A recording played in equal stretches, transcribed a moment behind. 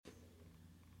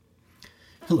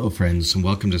Hello, friends, and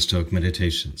welcome to Stoic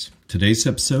Meditations. Today's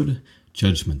episode,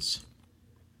 Judgments.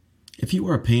 If you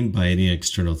are pained by any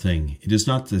external thing, it is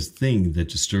not the thing that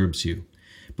disturbs you,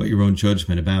 but your own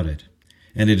judgment about it,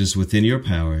 and it is within your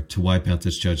power to wipe out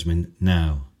this judgment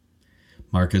now.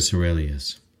 Marcus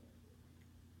Aurelius.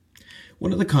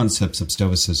 One of the concepts of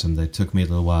Stoicism that took me a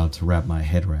little while to wrap my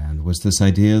head around was this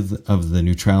idea of the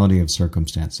neutrality of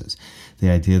circumstances, the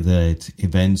idea that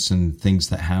events and things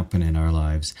that happen in our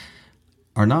lives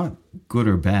are not good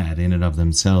or bad in and of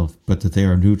themselves, but that they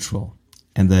are neutral,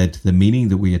 and that the meaning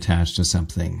that we attach to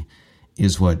something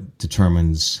is what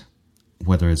determines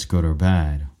whether it's good or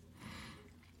bad.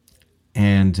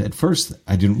 And at first,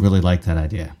 I didn't really like that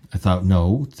idea. I thought,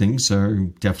 no, things are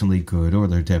definitely good or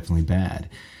they're definitely bad.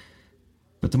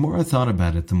 But the more I thought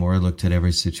about it, the more I looked at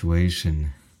every situation,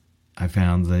 I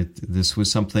found that this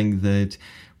was something that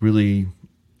really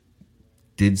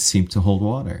did seem to hold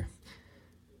water.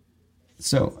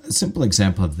 So a simple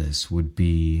example of this would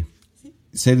be,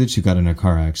 say that you got in a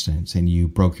car accident and you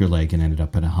broke your leg and ended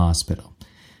up in a hospital.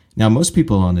 Now, most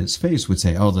people on its face would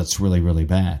say, oh, that's really, really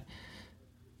bad.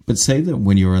 But say that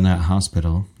when you were in that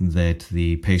hospital, that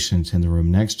the patient in the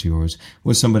room next to yours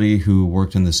was somebody who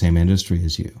worked in the same industry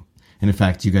as you. And in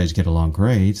fact, you guys get along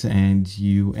great and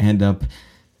you end up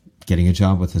getting a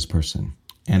job with this person.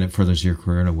 And it furthers your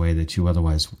career in a way that you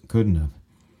otherwise couldn't have.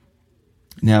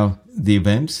 Now, the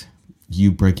event, you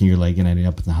breaking your leg and ending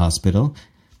up in the hospital,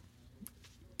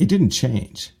 it didn't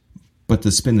change. But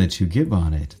the spin that you give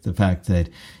on it, the fact that,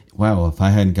 wow, if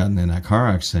I hadn't gotten in that car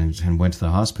accident and went to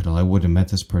the hospital, I would have met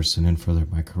this person and furthered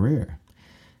my career.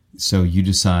 So you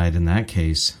decide in that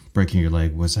case, breaking your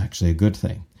leg was actually a good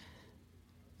thing.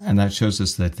 And that shows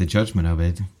us that the judgment of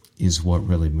it is what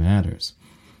really matters.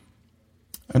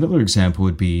 Another example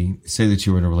would be, say that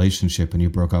you were in a relationship and you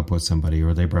broke up with somebody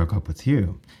or they broke up with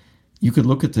you. You could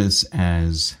look at this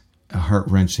as a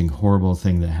heart-wrenching, horrible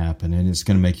thing that happened and it's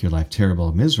going to make your life terrible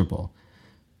and miserable.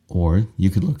 Or you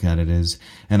could look at it as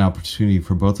an opportunity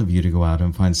for both of you to go out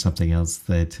and find something else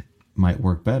that might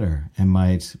work better and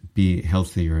might be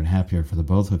healthier and happier for the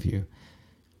both of you.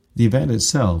 The event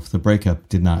itself, the breakup,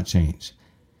 did not change.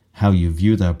 How you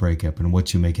view that breakup and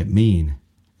what you make it mean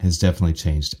has definitely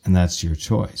changed, and that's your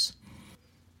choice.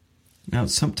 Now,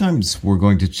 sometimes we're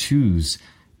going to choose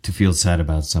to feel sad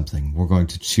about something. We're going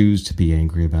to choose to be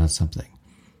angry about something.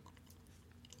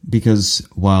 Because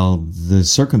while the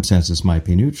circumstances might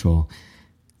be neutral,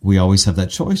 we always have that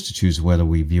choice to choose whether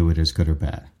we view it as good or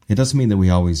bad. It doesn't mean that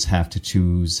we always have to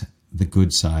choose the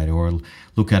good side or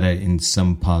look at it in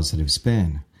some positive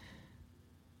spin.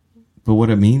 But what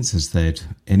it means is that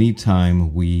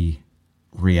anytime we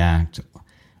react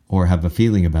or have a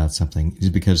feeling about something is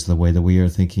because of the way that we are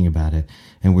thinking about it,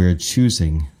 and we are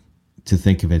choosing to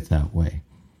think of it that way.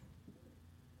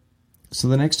 So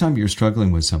the next time you're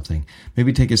struggling with something,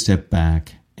 maybe take a step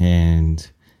back and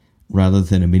rather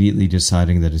than immediately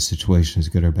deciding that a situation is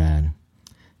good or bad,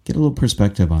 get a little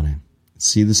perspective on it.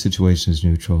 See the situation as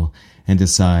neutral and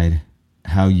decide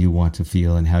how you want to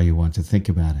feel and how you want to think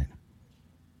about it.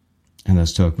 And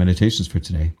that's Stoic Meditations for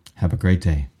today. Have a great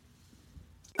day.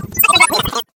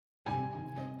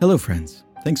 Hello, friends.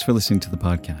 Thanks for listening to the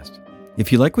podcast.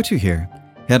 If you like what you hear,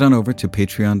 head on over to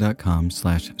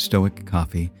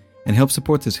patreon.com/stoiccoffee and help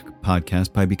support this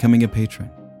podcast by becoming a patron.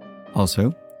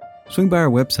 Also, swing by our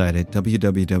website at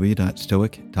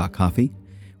www.stoic.coffee,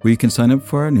 where you can sign up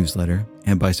for our newsletter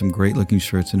and buy some great-looking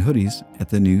shirts and hoodies at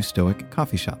the new Stoic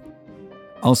Coffee Shop.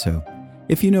 Also,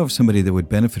 if you know of somebody that would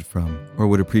benefit from or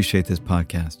would appreciate this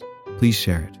podcast, please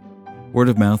share it. Word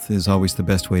of mouth is always the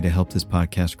best way to help this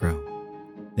podcast grow.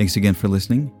 Thanks again for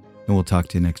listening, and we'll talk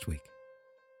to you next week.